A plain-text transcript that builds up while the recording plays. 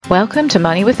Welcome to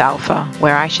Money with Alpha,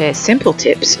 where I share simple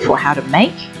tips for how to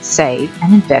make, save,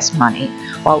 and invest money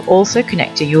while also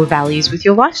connecting your values with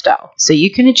your lifestyle so you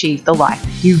can achieve the life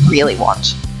you really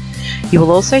want. You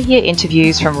will also hear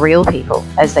interviews from real people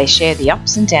as they share the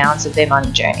ups and downs of their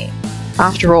money journey.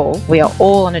 After all, we are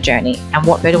all on a journey, and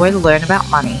what better way to learn about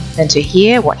money than to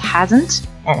hear what hasn't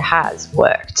and has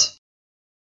worked.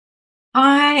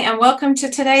 Hi, and welcome to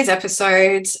today's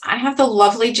episode. I have the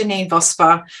lovely Janeen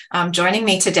Vosper joining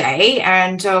me today,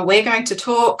 and we're going to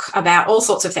talk about all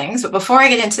sorts of things. But before I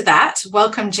get into that,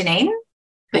 welcome, Janeen.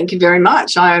 Thank you very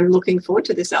much. I'm looking forward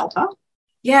to this, Alpha.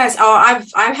 Yes,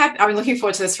 I've been looking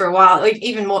forward to this for a while.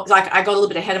 Even more, like I got a little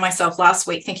bit ahead of myself last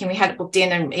week, thinking we had it booked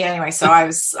in, and anyway, so I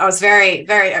was very,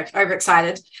 very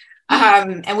overexcited.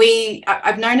 And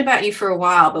I've known about you for a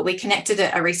while, but we connected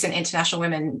at a recent International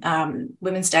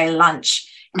Women's Day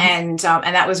lunch, and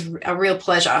that was a real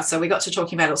pleasure. So we got to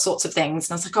talking about all sorts of things,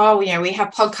 and I was like, we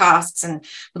have podcasts, and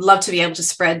would love to be able to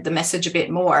spread the message a bit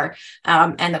more,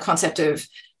 and the concept of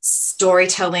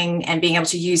storytelling and being able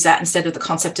to use that instead of the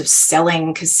concept of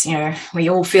selling, because we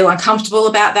all feel uncomfortable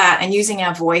about that, and using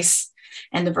our voice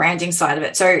and the branding side of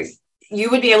it. So you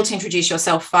would be able to introduce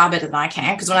yourself far better than I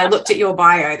can, because when I looked at your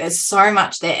bio, there's so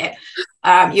much there.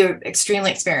 You're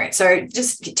extremely experienced. So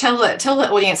just tell the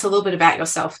audience a little bit about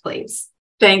yourself, please.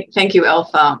 Thank you,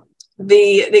 Alpha.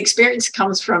 The experience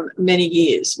comes from many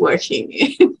years working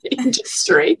in the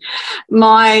industry.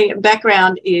 My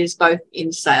background is both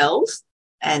in sales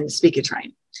and speaker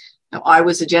training. Now, I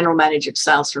was a general manager of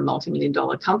sales for a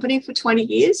multi-million-dollar company for 20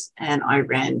 years, and I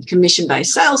ran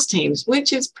commission-based sales teams,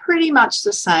 which is pretty much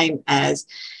the same as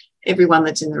everyone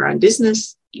that's in their own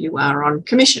business. You are on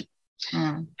commission.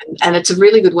 And it's a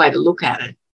really good way to look at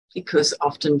it, because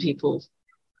often people,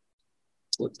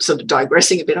 sort of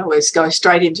digressing a bit, I always go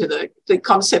straight into the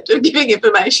concept of giving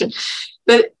information.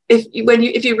 But if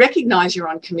you recognise you're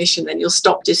on commission, then you'll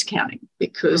stop discounting,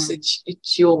 because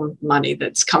it's your money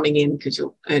that's coming in, because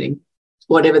you're earning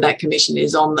whatever that commission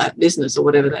is on that business or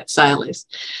whatever that sale is.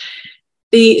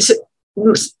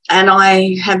 And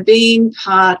I have been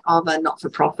part of a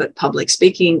not-for-profit public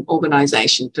speaking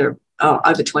organisation for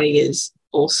over 20 years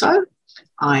also.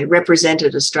 I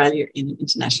represented Australia in an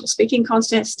international speaking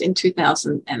contest in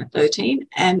 2013,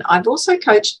 and I've also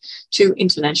coached 2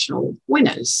 international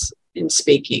winners in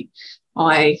speaking.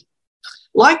 I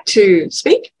like to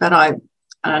speak, but I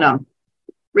don't know,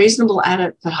 reasonable at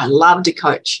it, but I love to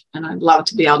coach, and I love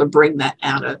to be able to bring that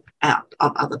out of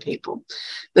other people.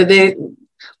 But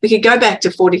we could go back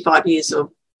to 45 years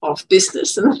of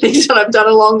business and the things that I've done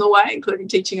along the way, including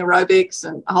teaching aerobics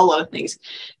and a whole lot of things.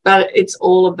 But it's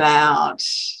all about,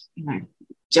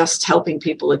 just helping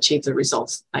people achieve the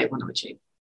results they want to achieve.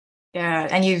 Yeah,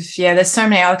 and there's so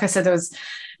many, like I said,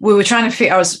 we were trying to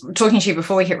I was talking to you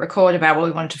before we hit record about what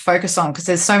we wanted to focus on, because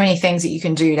there's so many things that you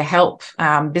can do to help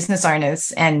business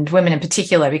owners and women in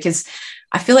particular, because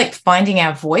I feel like finding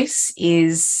our voice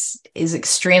is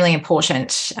extremely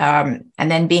important, and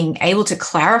then being able to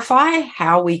clarify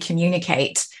how we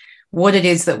communicate what it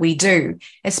is that we do,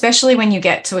 especially when you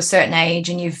get to a certain age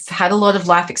and you've had a lot of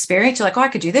life experience. You're like, I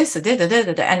could do this,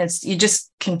 and you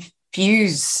just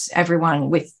confuse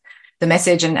everyone with the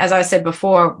message. And as I said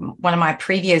before, one of my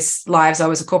previous lives, I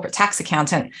was a corporate tax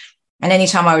accountant, and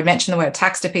anytime I would mention the word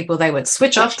tax to people, they would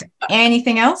switch off to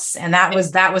anything else, and that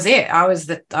was it. I was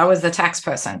the tax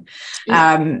person.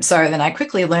 So then I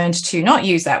quickly learned to not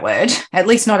use that word, at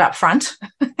least not up front,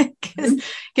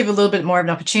 give a little bit more of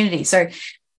an opportunity. So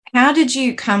how did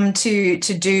you come to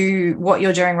do what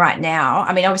you're doing right now?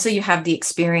 I mean, obviously you have the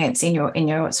experience in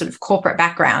your sort of corporate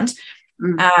background.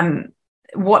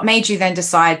 What made you then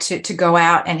decide to go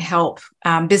out and help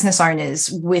business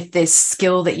owners with this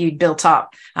skill that you'd built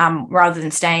up, rather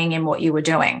than staying in what you were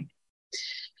doing?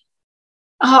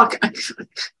 Oh,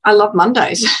 I love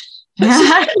Mondays. That's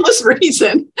the simplest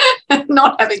reason.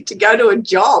 Not having to go to a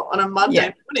job on a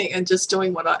Monday morning and just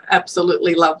doing what I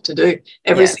absolutely love to do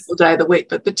every single day of the week,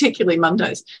 but particularly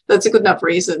Mondays. That's a good enough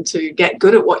reason to get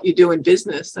good at what you do in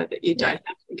business, so that you don't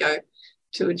have to go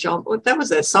to a job. Well, that was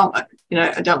their song.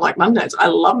 I don't like Mondays. I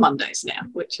love Mondays now,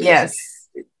 which is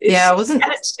and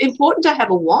it's important to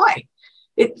have a why.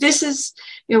 This is,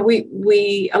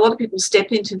 we a lot of people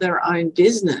step into their own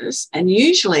business, and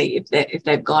usually if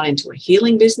they've gone into a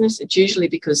healing business, it's usually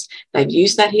because they've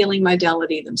used that healing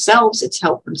modality themselves. It's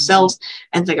helped themselves,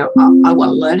 and they go, I want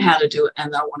to learn how to do it,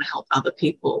 and I want to help other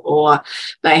people. Or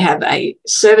they have a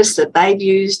service that they've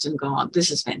used and gone, this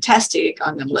is fantastic,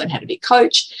 I'm going to learn how to be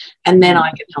coached, and then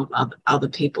I can help other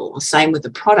people. The same with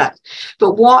the product.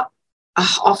 But what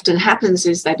often happens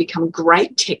is they become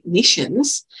great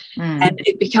technicians, and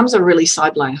it becomes a really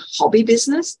sideline hobby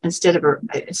business instead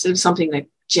of something that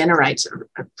generates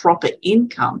a proper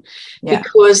income,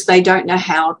 because they don't know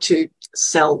how to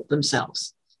sell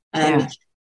themselves. And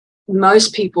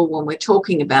most people, when we're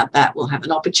talking about that, will have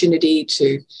an opportunity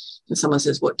to, when someone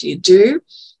says, what do you do?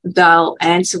 They'll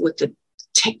answer with the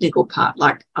technical part,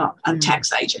 like I'm a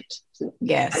tax agent.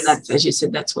 Yes. And that's, as you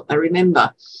said, that's what they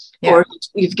remember. Or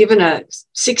you've given a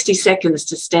 60 seconds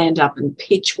to stand up and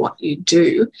pitch what you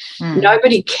do.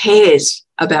 Nobody cares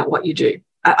about what you do.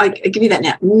 I give you that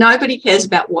now. Nobody cares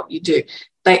about what you do.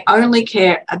 They only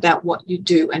care about what you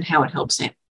do and how it helps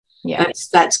them. Yeah.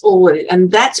 That's all it is.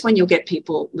 And that's when you'll get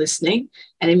people listening.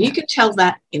 And if you can tell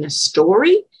that in a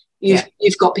story,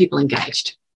 you've got people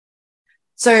engaged.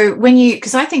 So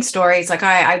because I think stories, like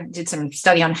I did some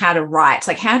study on how to write,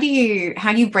 like how do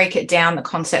you break it down, the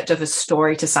concept of a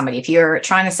story to somebody? If you're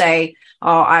trying to say,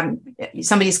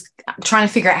 somebody's trying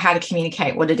to figure out how to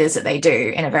communicate what it is that they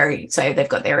do so they've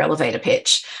got their elevator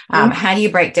pitch. How do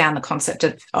you break down the concept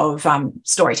of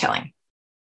storytelling?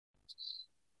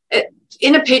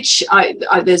 In a pitch,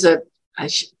 there's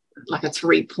like a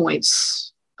 3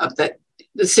 points of that.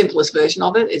 The simplest version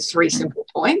of it is 3 simple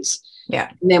points. Yeah.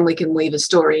 And then we can weave a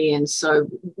story in. So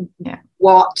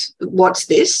what's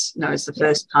this? No, it's the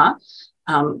first part.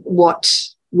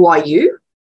 Why you?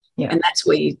 Yeah. And that's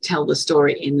where you tell the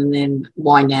story in, and then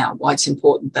why now? Why it's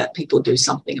important that people do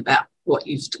something about what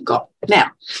you've got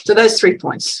now. So those 3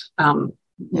 points.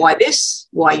 Why this?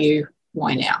 Why you?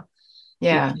 Why now?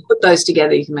 Yeah. You put those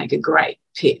together, you can make a great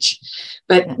pitch.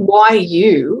 But why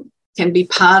you can be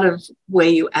part of where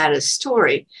you add a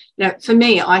story. For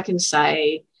me, I can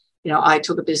say, I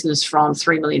took a business from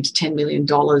 $3 million to $10 million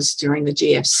during the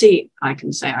GFC. I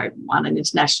can say I won an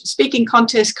international speaking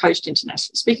contest, coached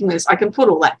international speaking lists. I can put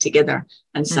all that together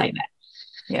and say that.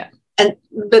 Yeah.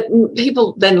 But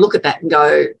people then look at that and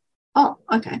go, oh,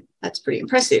 okay, that's pretty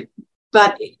impressive.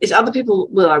 But it's other people,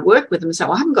 will I work with them and say,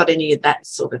 well, I haven't got any of that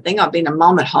sort of thing. I've been a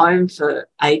mum at home for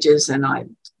ages, and I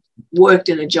worked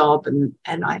in a job, and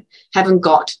I haven't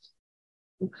got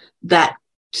that.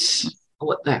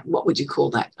 What would you call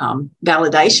that?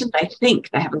 Validation. They think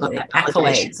they haven't got that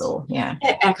validation.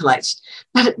 Accolades.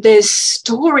 But there's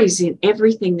stories in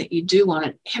everything that you do on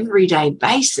an everyday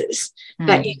basis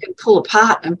that you can pull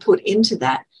apart and put into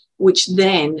that, which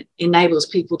then enables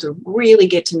people to really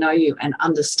get to know you and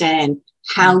understand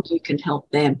how you can help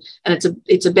them. And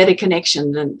it's a better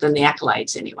connection than the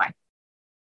accolades anyway.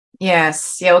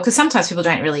 Yes. Yeah. Well, because sometimes people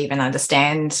don't really even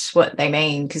understand what they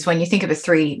mean. Because when you think of a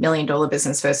 $3 million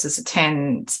business versus a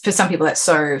 10, for some people, that's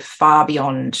so far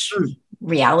beyond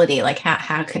reality. Like,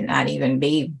 how can that even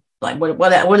be? Like, what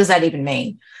does that even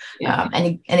mean? Yeah.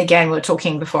 And again, we were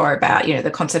talking before about, the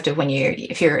concept of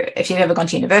if you've ever gone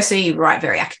to university, you write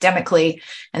very academically,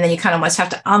 and then you kind of almost have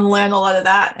to unlearn a lot of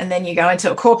that. And then you go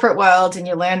into a corporate world and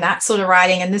you learn that sort of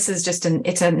writing. And this is just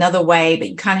it's another way, but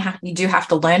you do have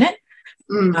to learn it.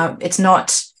 It's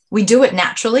not, we do it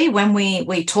naturally when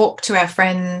we talk to our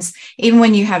friends, even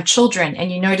when you have children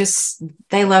and you notice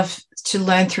they love to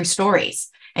learn through stories,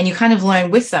 and you kind of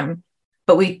learn with them,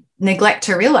 but we neglect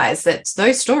to realize that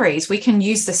those stories, we can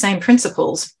use the same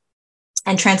principles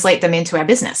and translate them into our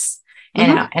business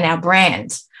and our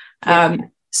brand. And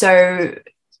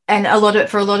a lot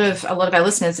of our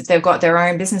listeners, if they've got their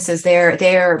own businesses,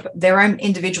 their own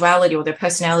individuality or their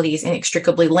personality is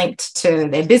inextricably linked to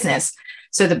their business.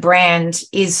 So the brand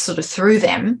is sort of through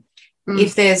them.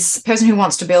 If there's a person who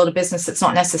wants to build a business that's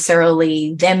not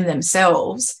necessarily them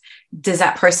themselves, does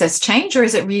that process change, or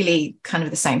is it really kind of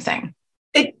the same thing?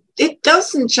 It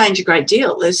doesn't change a great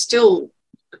deal. There's still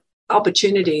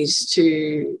opportunities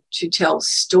to tell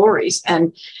stories.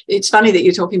 And it's funny that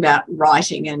you're talking about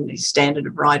writing and the standard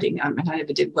of writing. I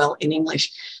never did well in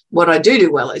English. What I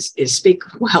do well is speak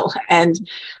well. And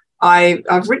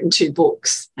I've written 2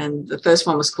 books, and the first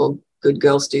one was called Good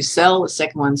Girls Do Sell. The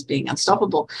second one's Being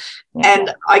Unstoppable. Yeah.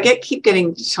 And I keep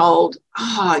getting told,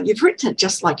 you've written it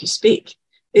just like you speak.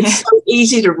 It's so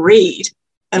easy to read,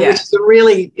 and which is a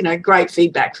really, great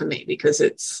feedback for me, because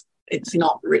it's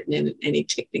not written in any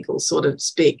technical sort of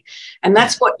speak. And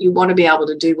that's what you want to be able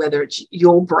to do, whether it's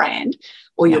your brand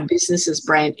or your business's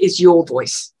brand, is your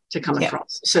voice to come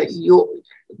across. So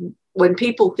when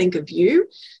people think of you,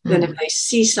 then if they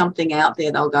see something out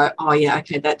there, they'll go, oh yeah,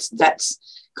 okay, that's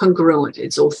congruent,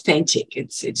 it's authentic,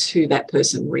 it's who that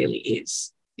person really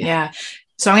is. Yeah.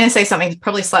 So I'm going to say something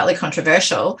probably slightly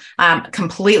controversial.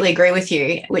 Completely agree with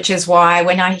you, which is why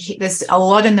when there's a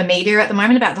lot in the media at the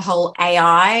moment about the whole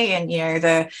AI and, you know,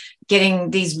 the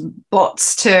getting these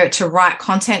bots to write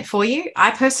content for you. I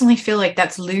personally feel like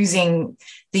that's losing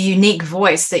the unique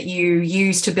voice that you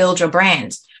use to build your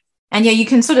brand. And yeah, you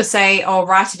can sort of say, oh,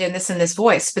 write it in this and this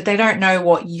voice, but they don't know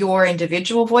what your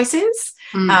individual voice is.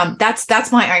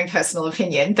 That's my own personal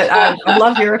opinion, but I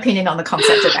love your opinion on the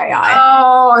concept of AI.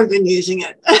 Oh, I've been using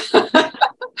it.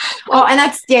 Well, and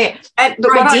that's, yeah, but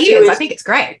for ideas, I think it's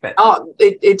great. But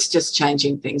it's just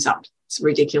changing things up. It's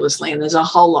ridiculously, and there's a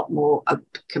whole lot more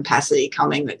capacity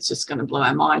coming that's just going to blow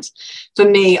our minds. For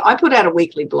me, I put out a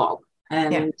weekly blog,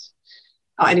 and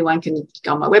anyone can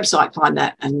go on my website, find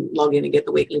that, and log in and get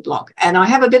the weekly blog. And I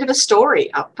have a bit of a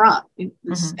story up front. And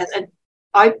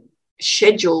I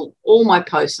schedule all my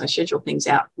posts. I schedule things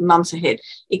out months ahead,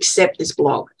 except this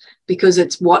blog, because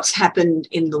it's what's happened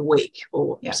in the week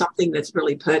or something that's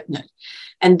really pertinent.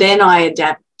 And then I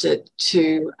adapt it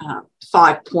to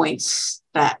 5 points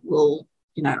that will,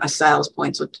 you know, are sales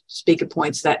points or speaker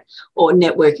points or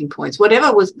networking points,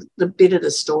 whatever was the bit of the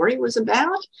story was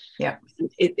about. Yeah.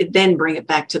 It then bring it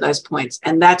back to those points.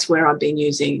 And that's where I've been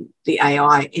using the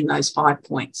AI in those 5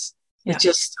 points. Yeah. It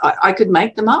just, I could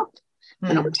make them up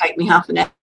and it would take me half an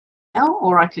hour,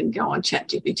 or I can go on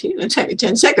ChatGPT and it'll take me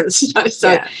 10 seconds. You know?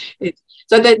 So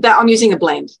I'm using a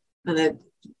blend. And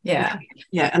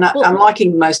and I'm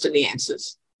liking most of the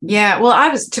answers. Yeah,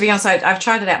 well, to be honest, I've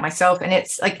tried it out myself, and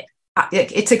it's like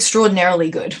it's extraordinarily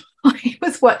good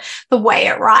with the way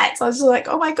it writes. I was just like,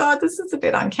 oh my God, this is a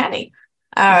bit uncanny.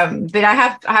 But I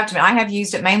have to admit, I have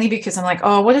used it mainly because I'm like,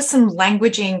 oh, what is some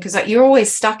languaging? Because you're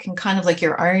always stuck in kind of like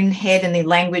your own head and the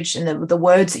language and the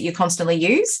words that you constantly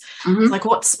use. It's like,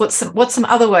 what's some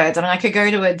other words? I mean, I could go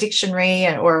to a dictionary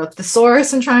or a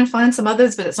thesaurus and try and find some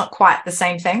others, but it's not quite the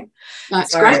same thing. No,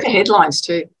 it's great for headlines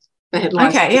too. The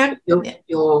headlines,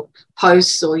 your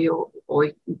posts or your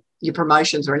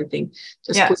promotions or anything.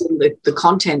 Just put in the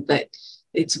content that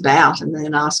it's about, and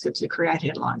then ask it to create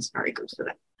headlines. Very good for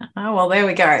that. Oh, well, there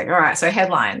we go. All right. So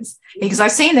headlines, because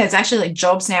I've seen there's actually like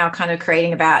jobs now kind of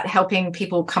creating about helping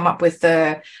people come up with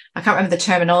I can't remember the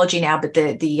terminology now, but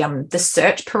the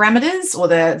search parameters or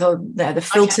the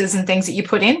filters and things that you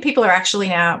put in. People are actually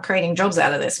now creating jobs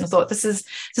out of this. And I thought this is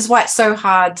why it's so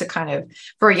hard to kind of,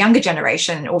 for a younger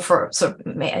generation or for sort of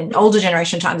an older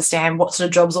generation, to understand what sort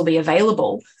of jobs will be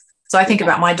available. So I think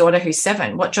about my daughter who's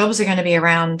 7. What jobs are going to be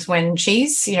around when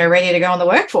she's, you know, ready to go on the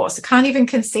workforce? I can't even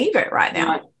conceive it right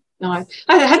now. No.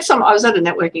 I was at a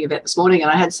networking event this morning, and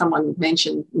I had someone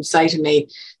mention and say to me,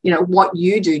 you know, what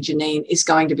you do, Janeen, is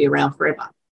going to be around forever,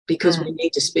 because we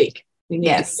need to speak. We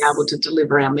need to be able to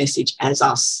deliver our message as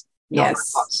us.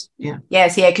 Yes. Robots. Yeah.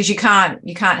 Yes. Yeah. Because you can't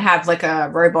have like a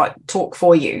robot talk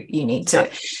for you. You need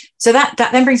to. So that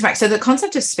then brings back. So the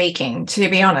concept of speaking, to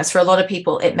be honest, for a lot of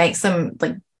people, it makes them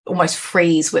like almost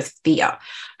freeze with fear.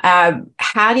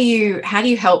 How do you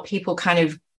help people kind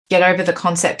of get over the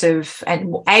concept of, and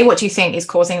what do you think is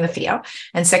causing the fear,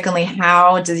 and secondly,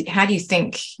 how do you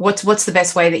think, what's the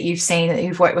best way that you've seen, that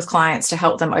you've worked with clients to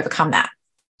help them overcome that?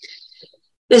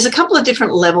 There's a couple of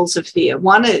different levels of fear.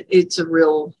 One, it's a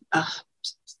real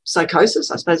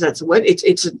psychosis, I suppose that's a word.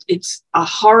 It's a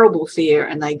horrible fear,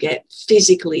 and they get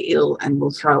physically ill and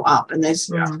will throw up. And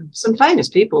there's some famous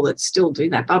people that still do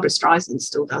that. Barbara Streisand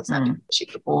still does that. She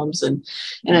performs, so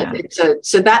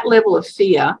that level of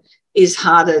fear is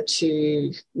harder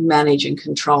to manage and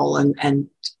control. And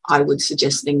I would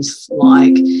suggest things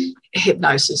like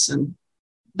hypnosis and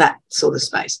that sort of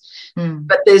space.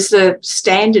 But there's the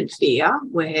standard fear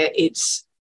where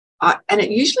and it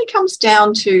usually comes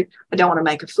down to, I don't want to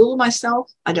make a fool of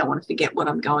myself. I don't want to forget what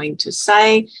I'm going to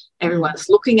say. Everyone's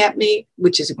looking at me,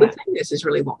 which is a good thing. This is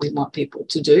really what we want people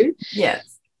to do.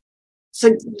 Yes. So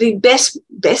the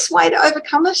best way to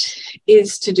overcome it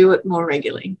is to do it more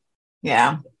regularly.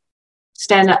 Yeah.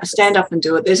 Stand up and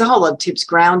do it. There's a whole lot of tips.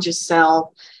 Ground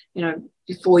yourself, you know,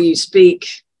 before you speak,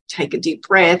 take a deep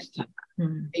breath.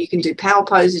 You can do power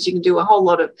poses. You can do a whole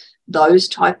lot of those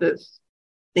type of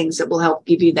things that will help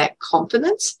give you that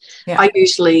confidence. Yeah. I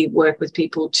usually work with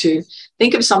people to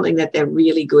think of something that they're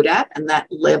really good at, and that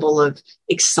level of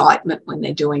excitement when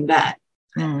they're doing that.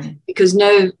 Because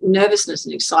nervousness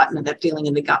and excitement, that feeling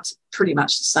in the gut's pretty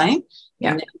much the same.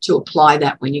 Yeah. And to apply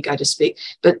that when you go to speak.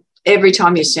 But every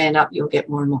time you stand up, you'll get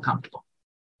more and more comfortable.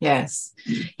 Yes.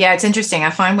 Yeah, it's interesting. I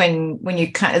find when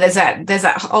you kind of, there's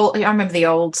that whole, I remember the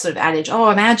old sort of adage, oh,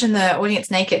 imagine the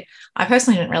audience naked. I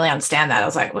personally didn't really understand that. I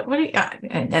was like, what are you,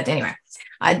 anyway,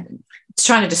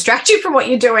 trying to distract you from what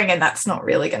you're doing, and that's not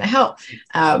really going to help.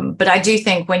 But I do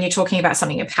think when you're talking about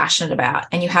something you're passionate about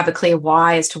and you have a clear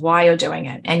why as to why you're doing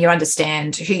it, and you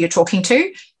understand who you're talking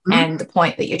to and the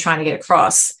point that you're trying to get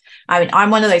across. I mean, I'm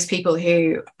one of those people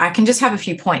who I can just have a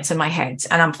few points in my head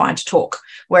and I'm fine to talk,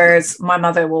 whereas my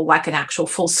mother will like an actual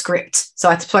full script. So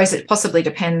I suppose it possibly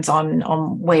depends on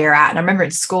where you're at. And I remember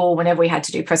in school, whenever we had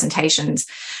to do presentations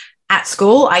at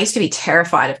school, I used to be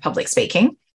terrified of public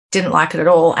speaking, didn't like it at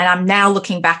all. And I'm now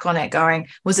looking back on it going,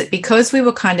 was it because we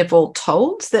were kind of all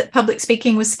told that public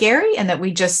speaking was scary and that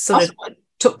we just sort of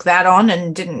took that on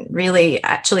and didn't really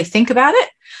actually think about it?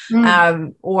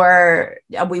 Or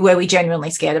were we genuinely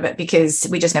scared of it because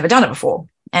we just never done it before?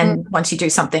 And once you do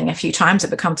something a few times, it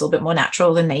becomes a little bit more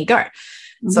natural, and there you go.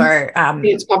 So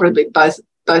it's probably both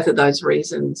of those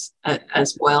reasons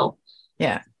as well.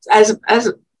 Yeah. As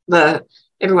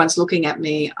everyone's looking at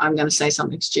me, I'm going to say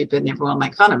something stupid and everyone will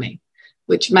make fun of me,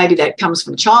 which maybe that comes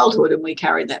from childhood and we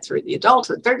carried that through the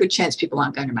adulthood. Very good chance people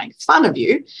aren't going to make fun of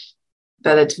you,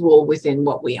 but it's all within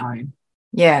what we own.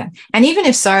 Yeah. And even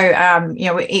if so,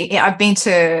 I've been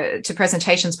to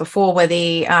presentations before where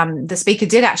the speaker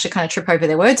did actually kind of trip over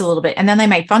their words a little bit, and then they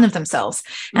made fun of themselves,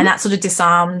 and that sort of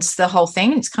disarmed the whole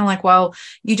thing. It's kind of like, well,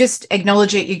 you just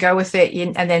acknowledge it, you go with it,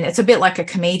 and then it's a bit like a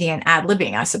comedian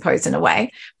ad-libbing, I suppose, in a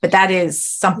way. But that is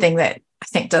something that I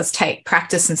think does take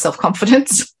practice and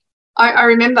self-confidence. I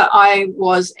remember I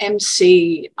was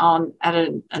MC at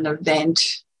an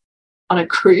event on a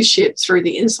cruise ship through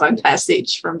the Inside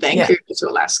Passage from Vancouver to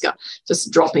Alaska, just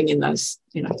dropping in those,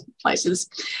 places.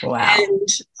 Wow. And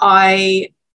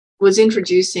I was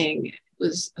introducing, it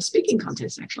was a speaking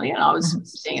contest actually, and I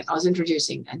was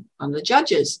introducing one of the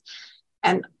judges,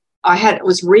 and I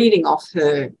was reading off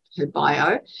her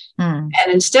bio, and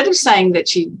instead of saying that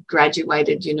she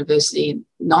graduated university in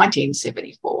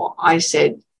 1974, I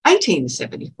said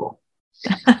 1874.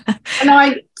 And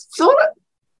I thought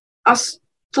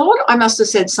I must have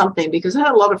said something, because I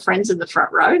had a lot of friends in the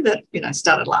front row that,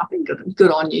 started laughing.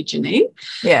 Good on you, Janeen.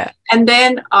 Yeah. And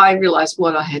then I realised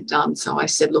what I had done. So I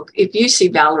said, look, if you see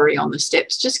Valerie on the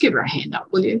steps, just give her a hand up,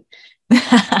 will you?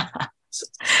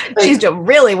 She's doing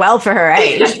really well for her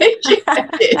age.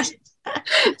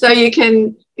 So you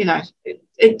can,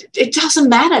 it doesn't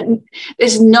matter.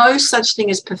 There's no such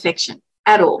thing as perfection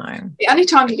at all. No. The only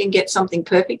time you can get something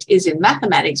perfect is in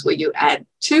mathematics, where you add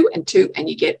 2 and 2 and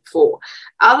you get 4.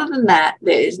 Other than that,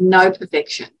 there is no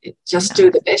perfection. Just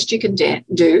do the best you can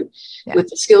do with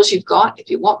the skills you've got. If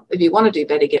you want to do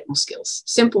better, get more skills.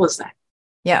 Simple as that.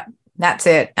 Yeah, that's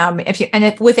it.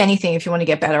 With anything, if you want to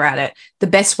get better at it, the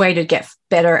best way to get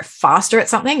better faster at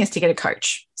something is to get a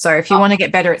coach. So if you want to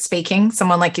get better at speaking,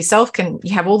 someone like yourself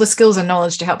you have all the skills and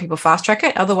knowledge to help people fast track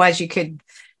it. Otherwise, you could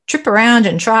trip around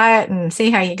and try it and see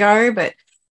how you go. But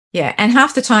yeah, and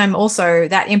half the time also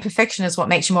that imperfection is what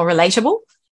makes you more relatable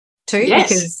too. Yes.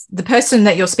 Because the person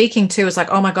that you're speaking to is like,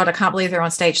 oh my God, I can't believe they're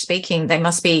on stage speaking. They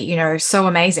must be, so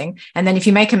amazing. And then if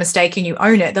you make a mistake and you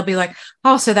own it, they'll be like,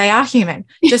 oh, so they are human.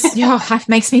 Just, it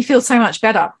makes me feel so much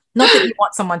better. Not that you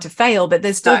want someone to fail, but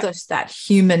there's still just that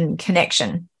human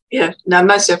connection. Yeah, no,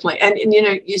 most definitely. And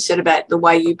you said about the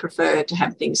way you prefer to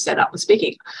have things set up with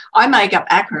speaking. I make up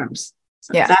acronyms.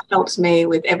 So that helps me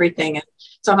with everything. And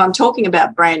so if I'm talking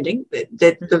about branding,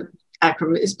 the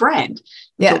acronym is brand.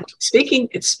 Speaking,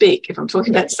 it's speak. If I'm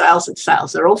talking about sales, it's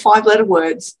sales. They're all 5-letter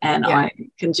words, and I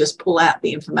can just pull out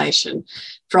the information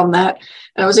from that.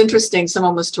 And it was interesting.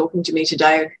 Someone was talking to me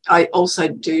today. I also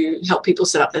do help people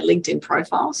set up their LinkedIn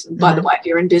profiles. And by the way, if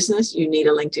you're in business, you need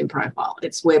a LinkedIn profile.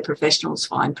 It's where professionals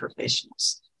find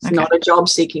professionals. It's not a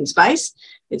job-seeking space.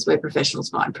 It's where professionals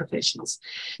find professionals.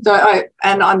 So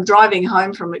I'm driving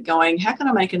home from it going, how can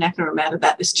I make an acronym out of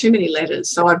that? There's too many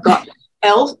letters. So I've got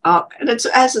L, and it's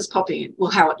as is popping in. Well,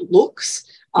 how it looks.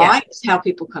 I is how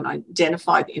people can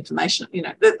identify the information.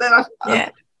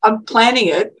 I'm planning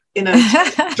it in a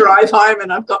drive home,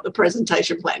 and I've got the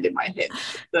presentation planned in my head.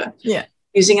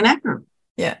 Using an acronym.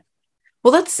 Yeah.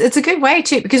 Well, it's a good way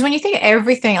too, because when you think of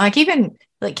everything, like even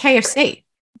like KFC,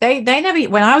 They never,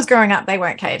 when I was growing up, they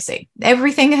weren't KFC.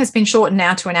 Everything has been shortened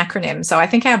now to an acronym. So I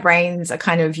think our brains are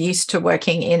kind of used to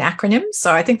working in acronyms.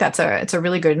 So I think it's a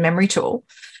really good memory tool.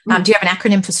 Do you have an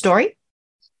acronym for story?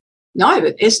 No,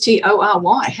 but STORY.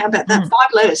 How about that? 5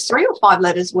 letters, 3 or 5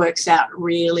 letters works out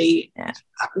really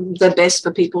the best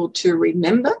for people to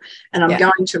remember. And I'm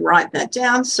going to write that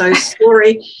down. So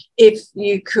story, if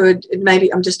you could,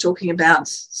 maybe I'm just talking about,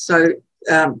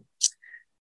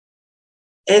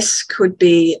 S could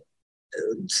be,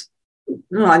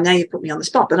 now you put me on the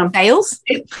spot, but I'm... Sales?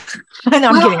 No,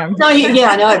 I'm kidding.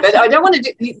 I know, but I don't want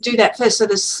to do that first. So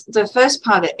the first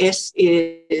part of S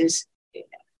is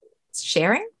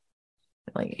sharing?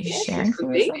 Like sharing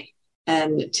for yourself?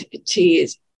 And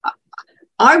tears.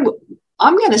 I'm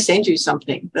going to send you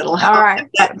something that'll help. All right.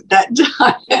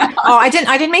 I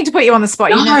didn't mean to put you on the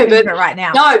spot. You know, but right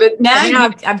now. No, but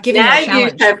now I've given you a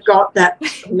challenge. You have got that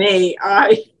for me.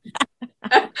 I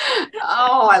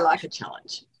like a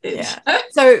challenge. Yeah.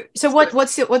 So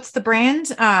what's the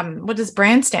brand? What does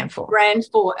brand stand for? Brand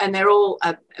for, and they're all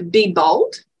be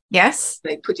bold. Yes.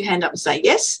 They put your hand up and say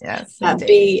yes. Yes.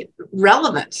 Be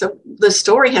relevant. So the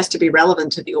story has to be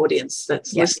relevant to the audience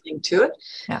that's listening to it.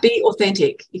 Yeah. Be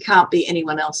authentic. You can't be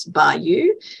anyone else bar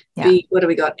you. Yeah. What do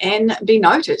we got? And be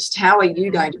noticed. How are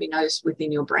you going to be noticed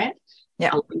within your brand? Yeah.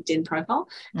 A LinkedIn profile.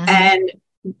 Mm-hmm.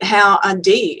 And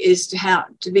D is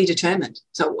to be determined.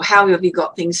 So how have you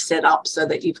got things set up so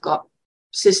that you've got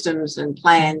systems and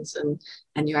plans and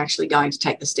you're actually going to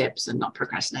take the steps and not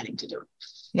procrastinating to do it.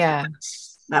 Yeah.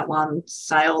 That one.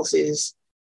 Sales is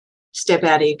step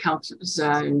out of your comfort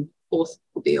zone,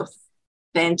 be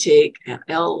authentic. I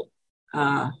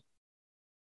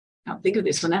can't think of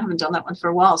this one. I haven't done that one for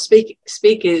a while. Speak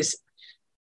is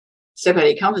step out of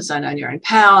your comfort zone, own your own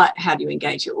power. How do you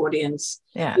engage your audience?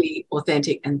 Yeah. Be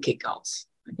authentic and kick goals.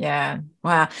 Yeah.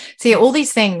 Wow. See, all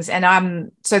these things.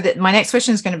 And so that my next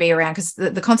question is going to be around, because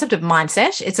the concept of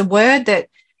mindset, it's a word that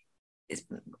is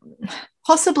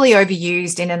possibly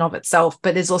overused in and of itself,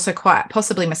 but is also quite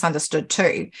possibly misunderstood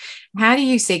too. How do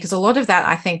you see, because a lot of that,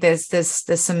 I think there's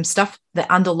some stuff that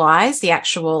underlies the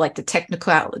actual, like the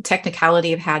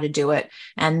technicality of how to do it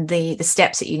and the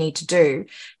steps that you need to do.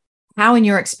 How, in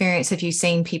your experience, have you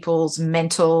seen people's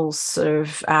mental sort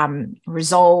of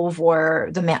resolve or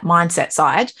the mindset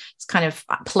side kind of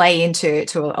play into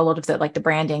a lot of the, like the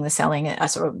branding, the selling,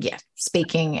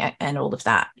 speaking and all of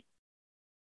that?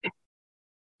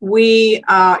 We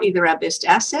are either our best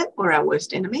asset or our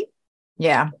worst enemy.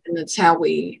 Yeah. And that's how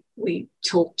we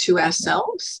talk to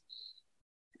ourselves.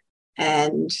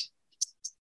 And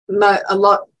a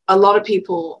lot of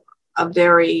people are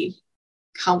very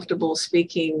comfortable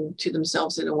speaking to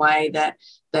themselves in a way that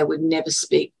they would never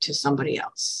speak to somebody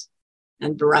else,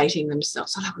 and berating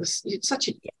themselves. It's such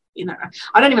a,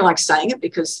 I don't even like saying it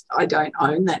because I don't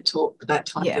own that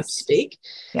type of speak.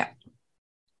 Yeah.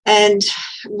 And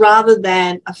rather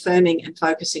than affirming and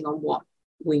focusing on what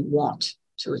we want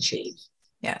to achieve.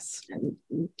 Yes. And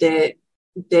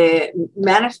they're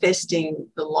manifesting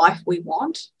the life we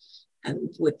want and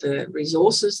with the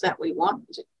resources that we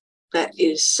want.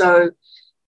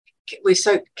 We're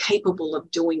so capable of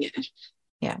doing it.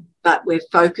 Yeah. But we're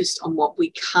focused on what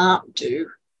we can't do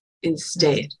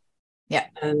instead. Mm-hmm. Yeah.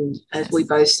 And as we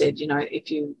both said,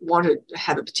 if you want to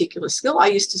have a particular skill, I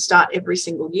used to start every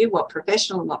single year, what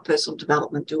professional and what personal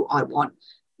development do I want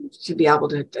to be able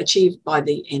to achieve by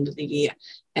the end of the year?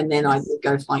 And then I would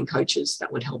go find coaches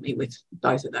that would help me with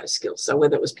both of those skills. So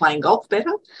whether it was playing golf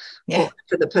better or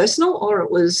for the personal, or it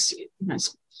was,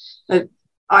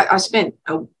 I spent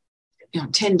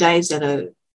 10 days at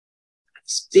a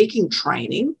speaking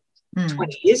training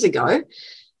 20 years ago,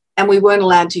 and we weren't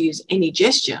allowed to use any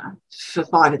gesture for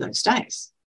 5 of those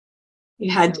days. You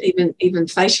had even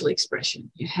facial expression.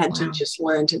 You had to just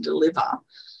learn to deliver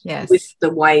with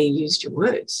the way you used your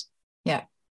words. Yeah.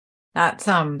 That's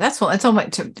what it's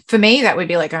almost, for me, that would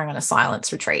be like going on a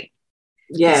silence retreat.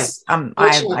 Yeah.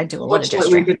 I do a lot of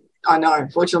gesturing. I know,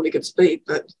 fortunately we could speak,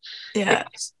 but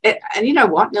and you know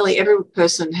what? Nearly every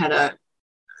person had an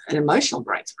emotional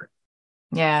breakthrough.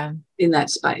 Yeah. In that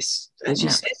space. As you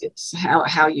said, it's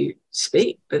how you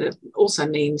speak, but it also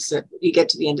means that you get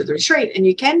to the end of the retreat and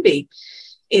you can be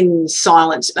in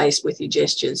silent space with your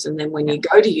gestures. And then when you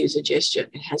go to use a gesture,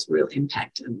 it has real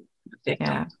impact and effect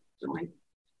on doing.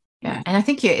 Yeah. And I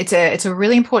think it's a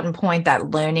really important point,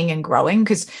 that learning and growing,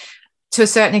 because to a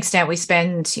certain extent, we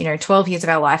spend, 12 years of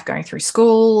our life going through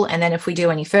school. And then if we do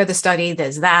any further study,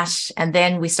 there's that. And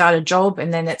then we start a job,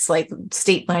 and then it's like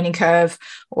steep learning curve,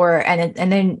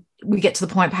 and then we get to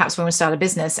the point perhaps when we start a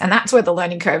business. And that's where the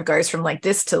learning curve goes from like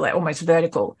this to like almost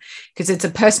vertical, because it's a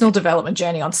personal development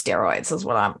journey on steroids is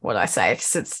what I say.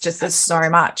 Because it's just, there's so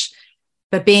much.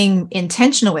 But being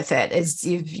intentional with it is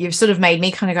you've sort of made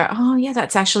me kind of go, oh yeah,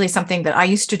 that's actually something that I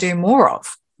used to do more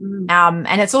of.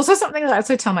 And it's also something that I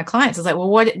also tell my clients is like,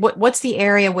 well, what's the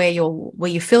area where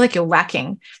you feel like you're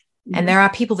lacking? And there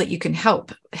are people that you can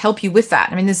help you with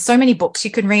that. I mean, there's so many books you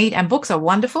can read, and books are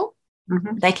wonderful.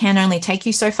 They can only take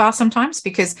you so far sometimes,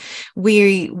 because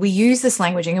we use this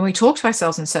languaging and we talk to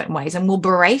ourselves in certain ways, and we'll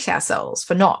berate ourselves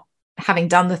for not having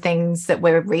done the things that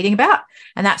we're reading about.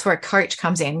 And that's where a coach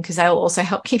comes in, because they'll also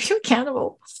help keep you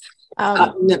accountable.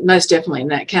 Most definitely,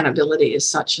 and that accountability is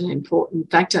such an important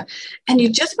factor. And you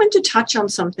just went to touch on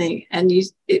something, and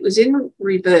it was in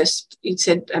reverse. You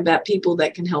said about people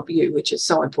that can help you, which is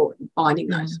so important, finding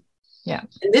those. Yeah.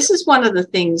 And this is one of the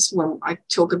things when I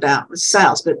talk about with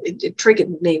sales, but it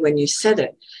triggered me when you said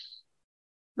it.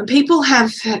 When people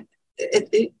have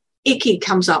icky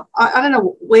comes up, I don't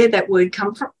know where that word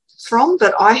comes from,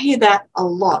 but I hear that a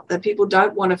lot, that people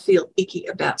don't want to feel icky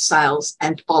about sales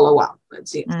and follow up.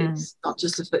 It's not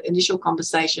just the initial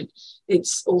conversation,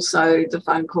 it's also the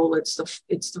phone call, it's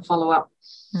the follow up.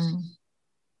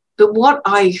 But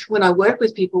when I work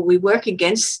with people, we work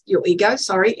against your ego.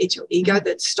 Sorry, it's your ego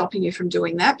that's stopping you from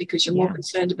doing that, because you're more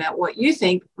concerned about what you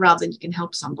think rather than you can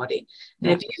help somebody.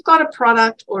 And if you've got a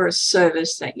product or a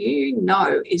service that you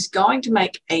know is going to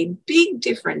make a big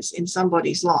difference in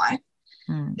somebody's life,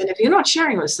 then if you're not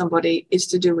sharing with somebody, it's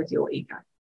to do with your ego.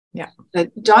 Yeah. So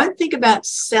don't think about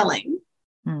selling.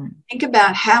 Think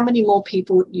about how many more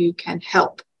people you can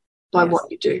help by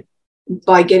what you do,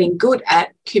 by getting good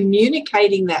at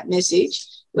communicating that message,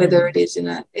 whether it is in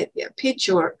a pitch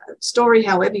or a story,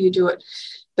 however you do it.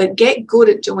 But get good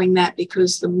at doing that,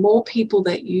 because the more people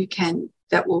that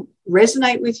will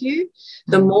resonate with you,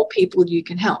 the more people you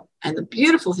can help. And the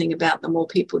beautiful thing about the more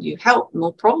people you help, the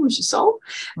more problems you solve,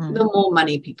 the more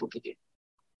money people give you.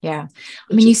 Yeah.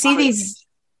 I mean, you see these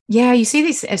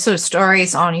sort of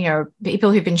stories on,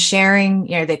 people who've been sharing,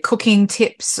 their cooking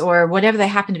tips or whatever they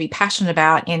happen to be passionate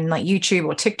about in like YouTube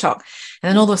or TikTok. And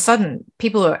then all of a sudden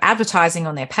people are advertising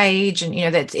on their page,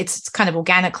 and, that it's kind of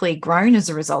organically grown as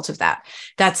a result of that.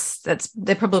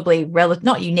 They're probably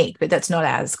not unique, but that's not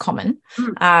as common.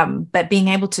 But being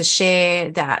able to share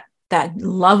that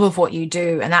love of what you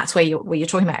do, and that's where you're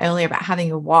talking about earlier about having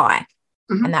your why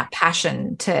and that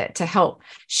passion to help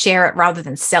share it rather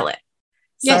than sell it.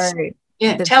 Yes.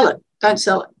 So, tell it, don't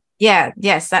sell it. Yeah.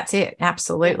 Yes, that's it.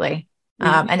 Absolutely.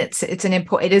 And it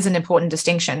is an important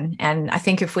distinction. And I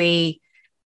think if we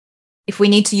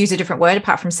need to use a different word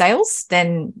apart from sales,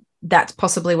 then that's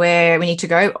possibly where we need to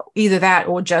go. Either that,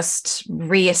 or just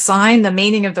reassign the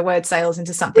meaning of the word sales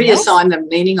into something else. Reassign the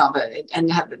meaning of it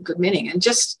and have a good meaning, and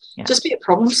just be a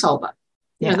problem solver.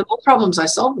 The more problems I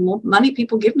solve, the more money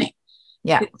people give me.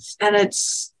 Yeah.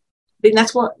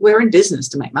 That's what we're in business,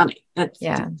 to make money.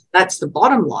 That's the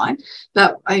bottom line.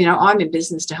 But I'm in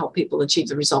business to help people achieve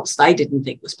the results they didn't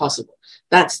think was possible.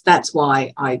 That's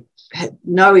why I had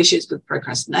no issues with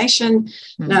procrastination,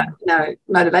 no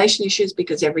motivation issues,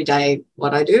 because every day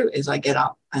what I do is I get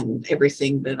up and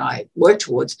everything that I work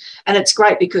towards. And it's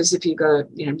great, because if you've got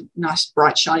a nice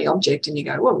bright shiny object and you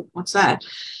go, whoa, what's that?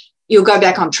 You'll go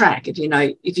back on track if you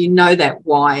know that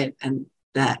why, and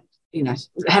that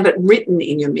have it written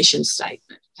in your mission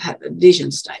statement, have a vision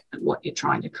statement, what you're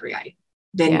trying to create,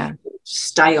 then you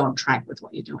stay on track with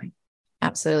what you're doing.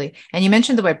 Absolutely. And you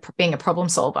mentioned the word being a problem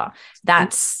solver.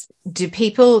 Do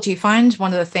you find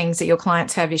one of the things that your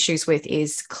clients have issues with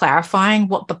is clarifying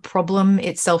what the problem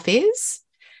itself is?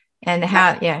 And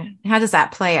how does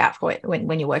that play out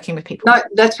when you're working with people? No,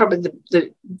 that's probably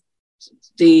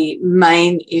the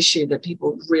main issue that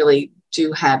people really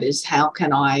do have, is how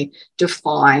can I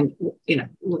define, the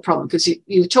problem? Because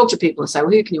you talk to people and say, well,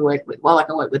 who can you work with? Well, I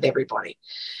can work with everybody.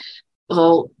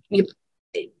 Well,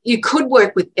 you could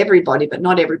work with everybody, but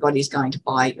not everybody's going to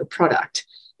buy your product.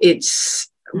 It's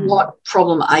what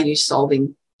problem are you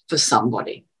solving for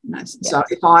somebody? So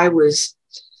if I was,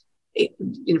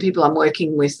 people I'm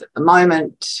working with at the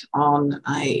moment on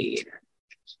a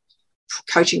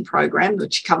coaching program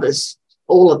which covers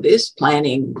all of this: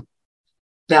 planning,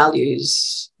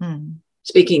 values,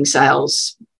 speaking,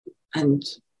 sales, and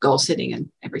goal setting and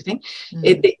everything.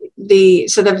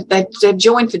 So they've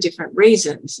joined for different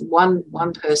reasons.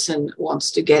 One person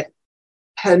wants to get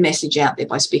her message out there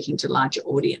by speaking to larger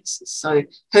audiences. So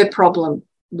her problem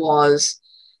was,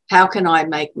 how can I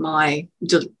make my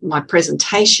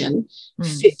presentation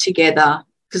fit together?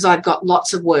 Because I've got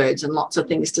lots of words and lots of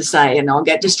things to say, and I'll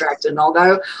get distracted and I'll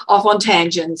go off on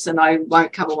tangents and I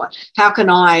won't cover what. How can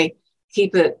I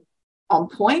keep it on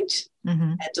point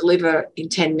and deliver in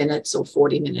 10 minutes or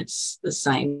 40 minutes the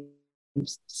same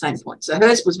point? So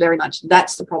hers was very much,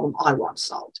 that's the problem I want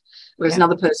solved. Whereas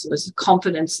another person was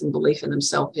confidence and belief in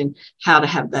themselves in how to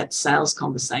have that sales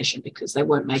conversation, because they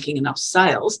weren't making enough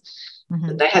sales.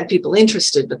 They had people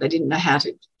interested, but they didn't know how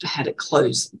to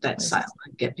close that sale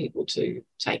and get people to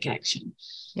take action.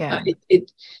 And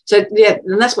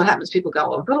that's what happens. People go,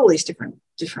 well, I've got all these different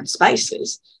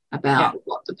spaces about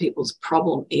what the people's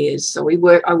problem is. So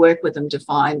I work with them to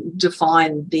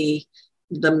define the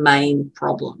the main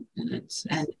problem, and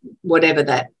whatever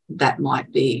that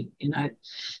might be,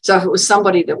 So if it was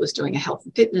somebody that was doing a health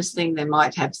and fitness thing, they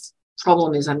might have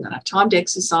problem is, I'm going to have time to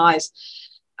exercise.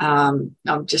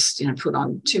 I've just put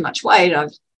on too much weight.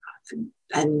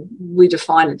 And we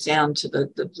define it down to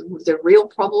the real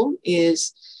problem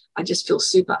is I just feel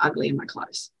super ugly in my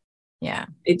clothes. Yeah,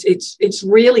 it's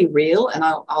really real, and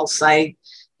I'll say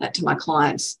that to my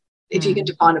clients. If you can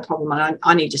define a problem,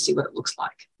 I need to see what it looks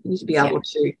like. You need to be able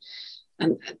to,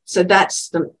 and so that's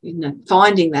the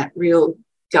finding that real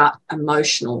gut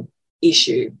emotional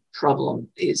issue problem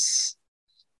is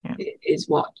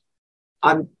what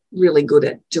I'm really good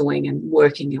at doing and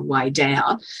working your way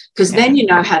down, because then you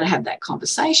know how to have that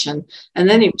conversation. And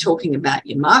then you're talking about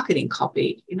your marketing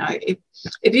copy.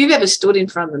 If you've ever stood in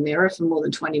front of the mirror for more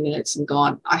than 20 minutes and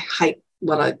gone, I hate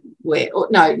what I wear, or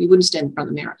no, you wouldn't stand in front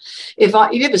of the mirror. If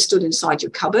you ever stood inside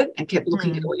your cupboard and kept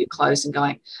looking at all your clothes and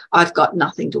going, I've got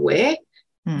nothing to wear,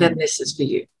 then this is for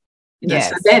you.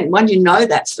 So then when you know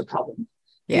that's the problem,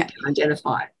 you can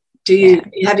identify it.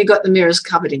 Have you got the mirrors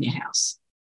covered in your house?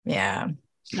 Yeah.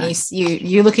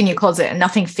 You look in your closet and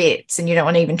nothing fits, and you don't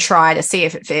want to even try to see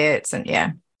if it fits.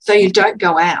 And so you don't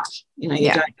go out, you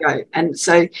don't go. And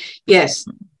so, yes,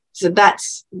 so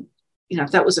that's,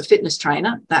 if that was a fitness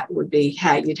trainer, that would be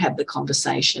how you'd have the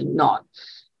conversation, not,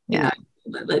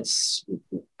 let's,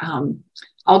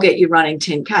 I'll get you running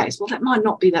 10Ks. Well, that might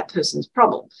not be that person's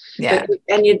problem. Yeah.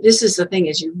 This is the thing,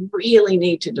 is you really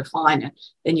need to define it,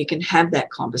 then you can have that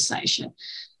conversation.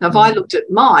 Now, if I looked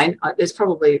at mine, there's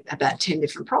probably about 10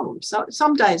 different problems. So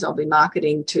some days I'll be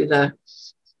marketing to the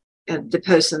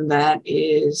person that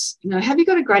is, have you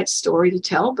got a great story to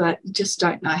tell, but you just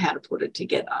don't know how to put it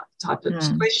together type of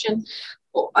question.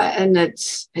 And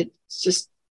it's just,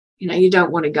 you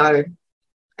don't want to go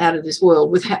out of this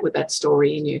world with that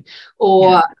story in you.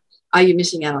 Or are you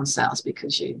missing out on sales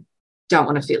because you don't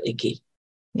want to feel icky?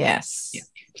 Yes.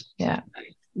 Yeah.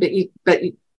 But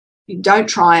you don't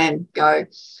try and go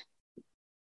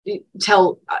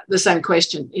tell the same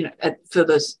question,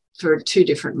 for two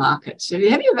different markets. Have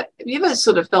you ever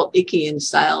sort of felt icky in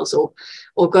sales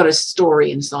or got a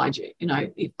story inside you?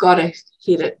 You've got to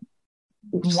hit it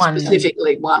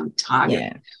specifically one target.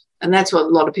 Yeah. And that's what a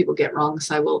lot of people get wrong.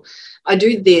 Say, well, I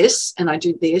do this and I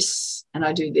do this and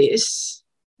I do this.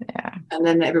 Yeah. And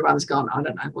then everyone's gone, I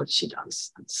don't know what she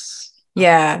does.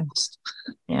 Yeah.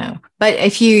 But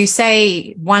if you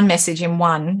say one message in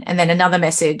one and then another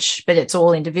message, but it's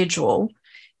all individual,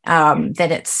 then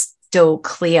it's still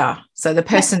clear. So the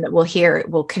person that will hear it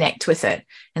will connect with it.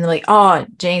 And they're like, oh,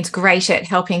 Jane's great at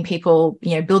helping people,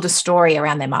 build a story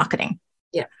around their marketing.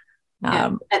 Yeah.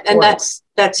 And that's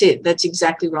it. That's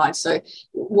exactly right. So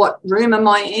what room am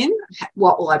I in?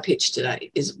 What will I pitch today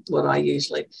is what I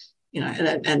usually,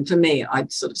 and for me, I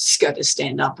sort of just go to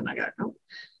stand up and I go, oh,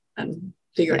 and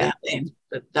figure it out then.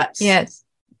 But that's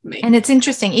me. And it's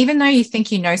interesting, even though you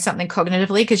think you know something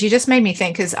cognitively, because you just made me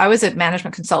think, because I was a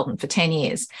management consultant for 10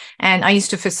 years and I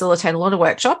used to facilitate a lot of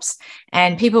workshops,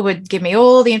 and people would give me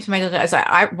all the information. I was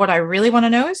like, what I really want to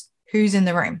know is who's in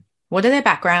the room, what are their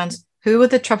backgrounds, who are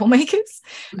the troublemakers,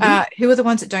 who are the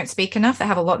ones that don't speak enough, that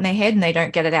have a lot in their head and they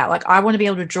don't get it out. Like, I want to be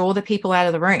able to draw the people out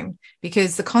of the room,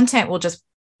 because the content will just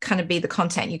kind of be the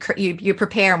content you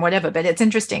prepare and whatever. But it's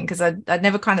interesting because I'd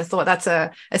never kind of thought that's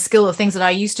a skill of things that I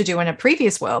used to do in a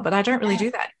previous world, but I don't really do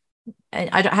that.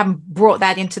 And I haven't brought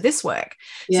that into this work.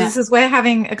 So this is where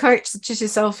having a coach such as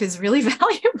yourself is really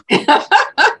valuable.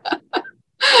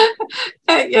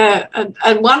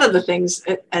 And one of the things,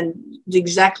 and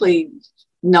exactly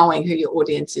knowing who your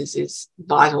audience is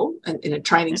vital in a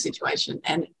training situation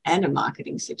and a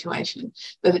marketing situation.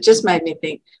 But it just made me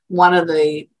think, one of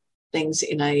the things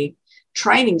in a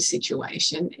training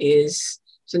situation is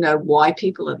to know why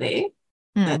people are there.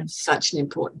 That's such an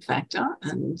important factor,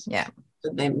 and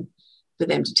for them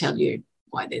to tell you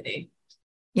why they're there.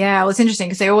 Yeah, well, it's interesting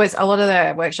because a lot of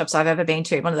the workshops I've ever been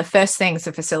to, one of the first things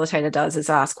the facilitator does is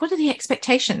ask, what are the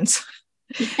expectations?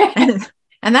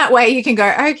 And that way you can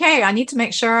go, okay, I need to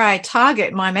make sure I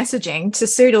target my messaging to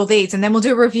suit all these. And then we'll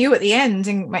do a review at the end.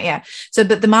 And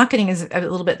but the marketing is a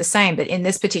little bit the same. But in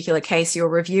this particular case, your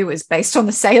review is based on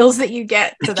the sales that you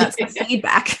get. So that's the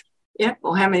feedback. Yeah.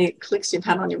 Or how many clicks you've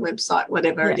had on your website,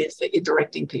 whatever it is that you're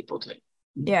directing people to.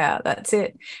 Yeah, that's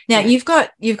it. Now you've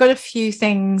got a few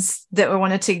things that we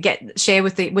wanted to share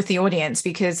with the audience,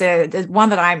 because there's one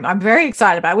that I'm very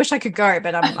excited about. I wish I could go,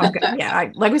 but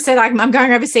like we said, I'm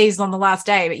going overseas on the last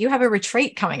day. But you have a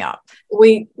retreat coming up.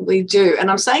 We do, and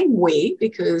I'm saying we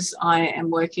because I am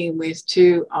working with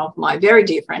two of my very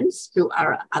dear friends who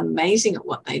are amazing at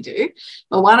what they do.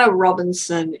 Moana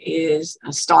Robinson is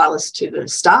a stylist to the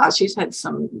stars. She's had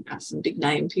some big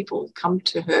name people come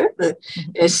to her for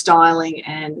their styling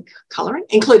and colouring,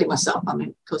 including myself. I mean,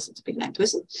 of course, it's a big name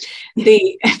person.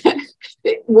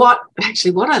 What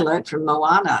I learned from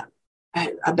Moana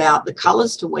about the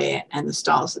colours to wear and the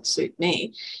styles that suit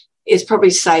me is probably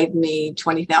saved me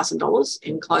 $20,000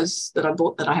 in clothes that I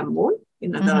bought that I haven't worn,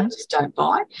 that I just don't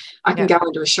buy. I can go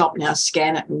into a shop now,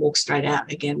 scan it, and walk straight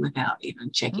out again without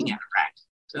even checking out a rack.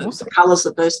 So awesome. The colour's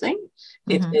the first thing.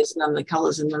 If there's none of the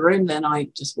colours in the room, then I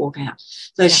just walk out.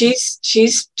 So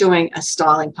she's doing a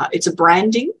styling part. It's a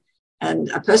branding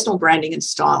and a personal branding and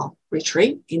style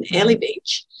retreat in Airlie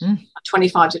Beach,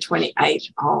 25 to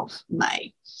 28 of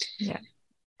May. Yeah.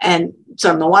 And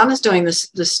so Moana's doing the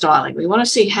styling. We want to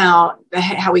see how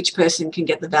each person can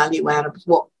get the value out of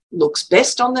what looks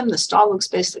best on them. The style looks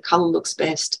best, the colour looks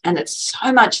best, and it's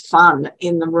so much fun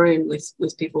in the room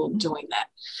with people doing that.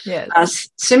 Yeah.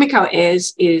 Sumiko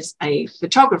Ayres is a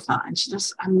photographer, and she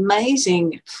does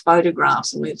amazing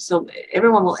photographs, and so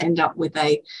everyone will end up with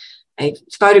a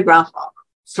photograph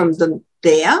from them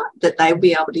there that they'll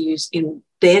be able to use in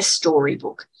their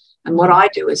storybook. And what I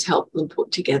do is help them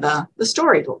put together the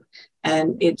storybook.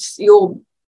 And it's your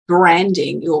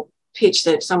branding, your pitch,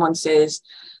 that if someone says,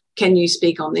 can you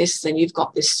speak on this? Then you've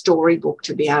got this storybook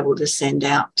to be able to send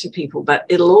out to people. But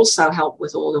it'll also help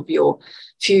with all of your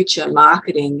future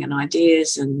marketing and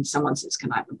ideas. And someone says,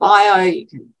 can I have a bio? You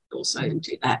can also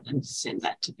do that and send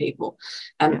that to people.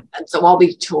 And so I'll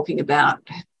be talking about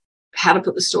how to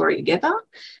put the story together,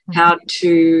 how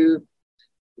to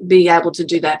be able to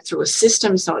do that through a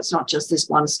system, so it's not just this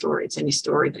one story, it's any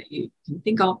story that you can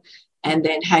think of, and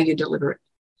then how you deliver it.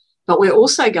 But we're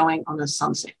also going on a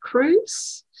sunset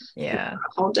cruise. Yeah, a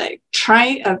whole day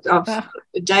day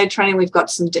of training. We've got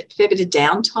some fair bit of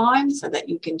downtime so that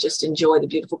you can just enjoy the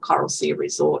beautiful Coral Sea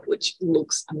Resort, which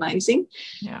looks amazing.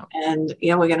 Yeah, and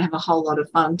we're going to have a whole lot of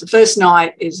fun. The first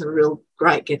night is a real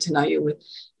great get to know you with,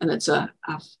 and it's a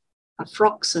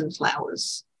frocks and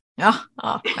flowers.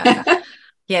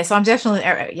 Yeah, so I'm definitely,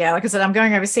 like I said, I'm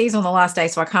going overseas on the last day,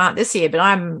 so I can't this year, but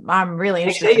I'm really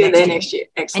interested next year.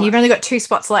 Excellent. And you've only got 2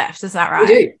 spots left, is that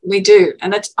right? We do.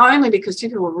 And it's only because two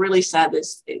people are really sad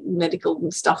there's medical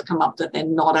stuff come up that they're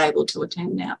not able to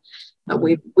attend now. But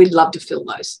we'd love to fill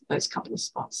those couple of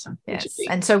spots. So yes.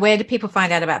 And so where do people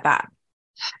find out about that?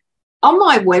 On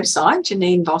my website,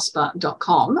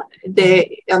 janeenvosper.com, there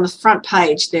on the front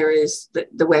page, there is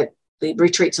the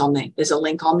retreat's on there. There's a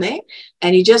link on there,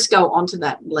 and you just go onto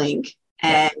that link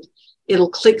and it'll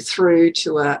click through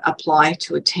to apply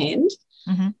to attend.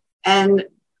 And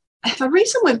the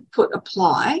reason we've put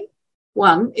apply,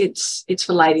 one, it's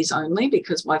for ladies only,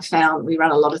 because I've found we run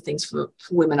a lot of things for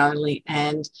women only,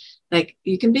 and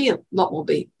you can be a lot more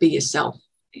be yourself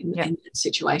in that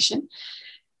situation.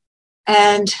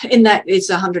 And in that,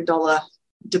 it's $100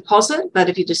 deposit, but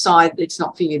if you decide it's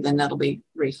not for you, then that'll be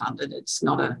refunded. It's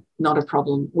not a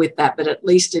problem with that, but at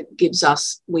least it gives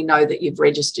us, we know that you've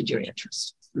registered your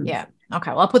interest. Yeah.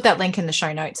 Okay. Well, I'll put that link in the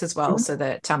show notes as well, so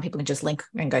that people can just link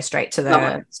and go straight to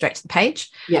the page.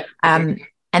 Yeah.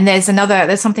 And there's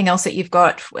something else that you've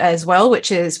got as well,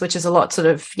 which is a lot sort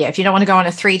of, if you don't want to go on a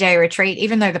 3-day retreat,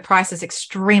 even though the price is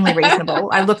extremely reasonable,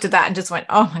 I looked at that and just went,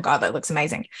 oh my God, that looks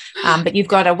amazing. But you've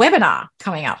got a webinar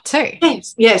coming up too.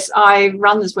 Yes. I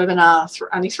run this webinar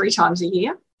only 3 times a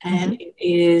year, and it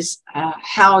is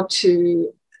how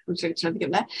to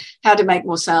make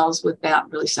more sales without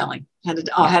really selling. How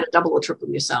to double or triple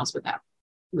your sales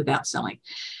without selling.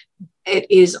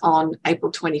 It is on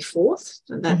April 24th.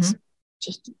 So that's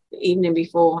just the evening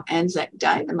before Anzac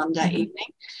Day, the Monday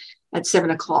evening, at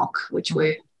 7:00, which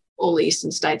we're all the eastern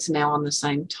states are now on the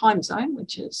same time zone,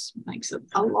 which makes it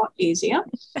a lot easier.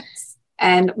 Yes.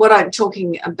 And what I'm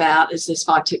talking about is there's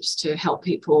 5 tips to help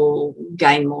people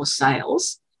gain more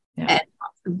sales. Yeah.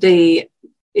 And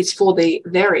it's for the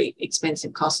very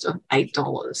expensive cost of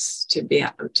 $8 to be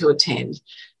able to attend.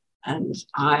 And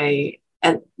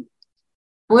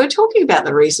we were talking about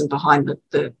the reason behind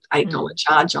the $8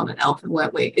 charge on an Alpha,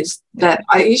 weren't we? Is that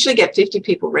I usually get 50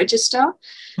 people register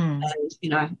and,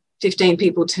 15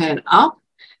 people turn up.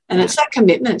 And it's that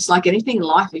commitment. It's like anything in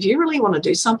life. If you really want to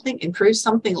do something, improve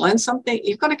something, learn something,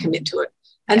 you've got to commit to it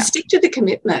and stick to the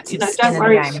commitment. Don't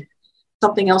worry if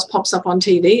something else pops up on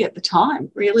TV at the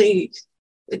time. Really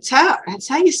it's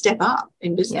how you step up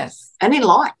in business and in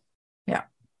life.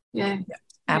 Yeah.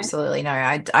 Absolutely. No,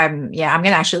 I'm going to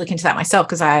actually look into that myself,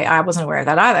 because I wasn't aware of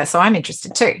that either. So I'm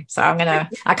interested too. So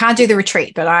I can't do the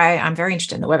retreat, but I'm very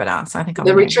interested in the webinar. So I think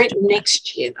the retreat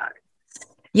next year though.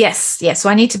 Yes. So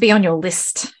I need to be on your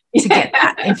list to get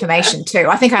that information too.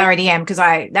 I think I already am, because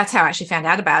that's how I actually found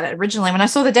out about it originally. When I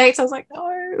saw the dates, I was like,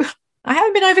 no, I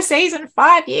haven't been overseas in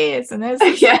 5 years. And there's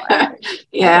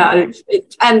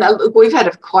and we've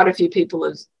had quite a few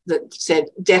people that said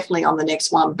definitely on the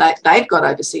next one they've got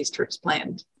overseas trips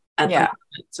planned.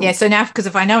 So now, because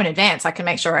if I know in advance, I can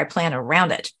make sure I plan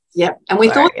around it. And we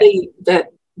thought that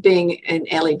being in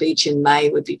Ellie Beach in May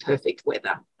would be perfect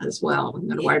weather as well. I'm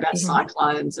going to worry about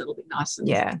cyclones. It'll be nice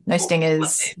and no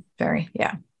stingers. Very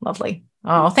lovely.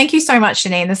 Oh, thank you so much,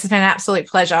 Janeen. This has been an absolute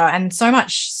pleasure, and so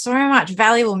much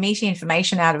valuable, meaty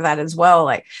information out of that as well.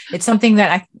 Like, it's something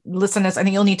that listeners, I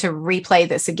think you'll need to replay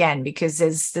this again, because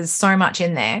there's so much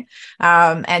in there.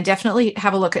 And definitely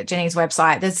have a look at Janeen's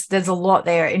website. There's a lot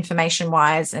there information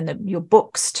wise, and your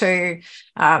books too.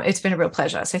 It's been a real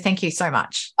pleasure. So thank you so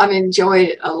much. I've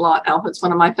enjoyed a lot, Alpha. It's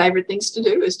one of my favorite things to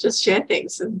do, is just share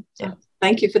things. And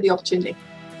thank you for the opportunity.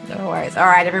 No worries. All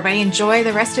right, everybody, enjoy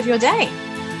the rest of your day.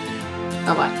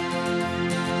 Bye-bye.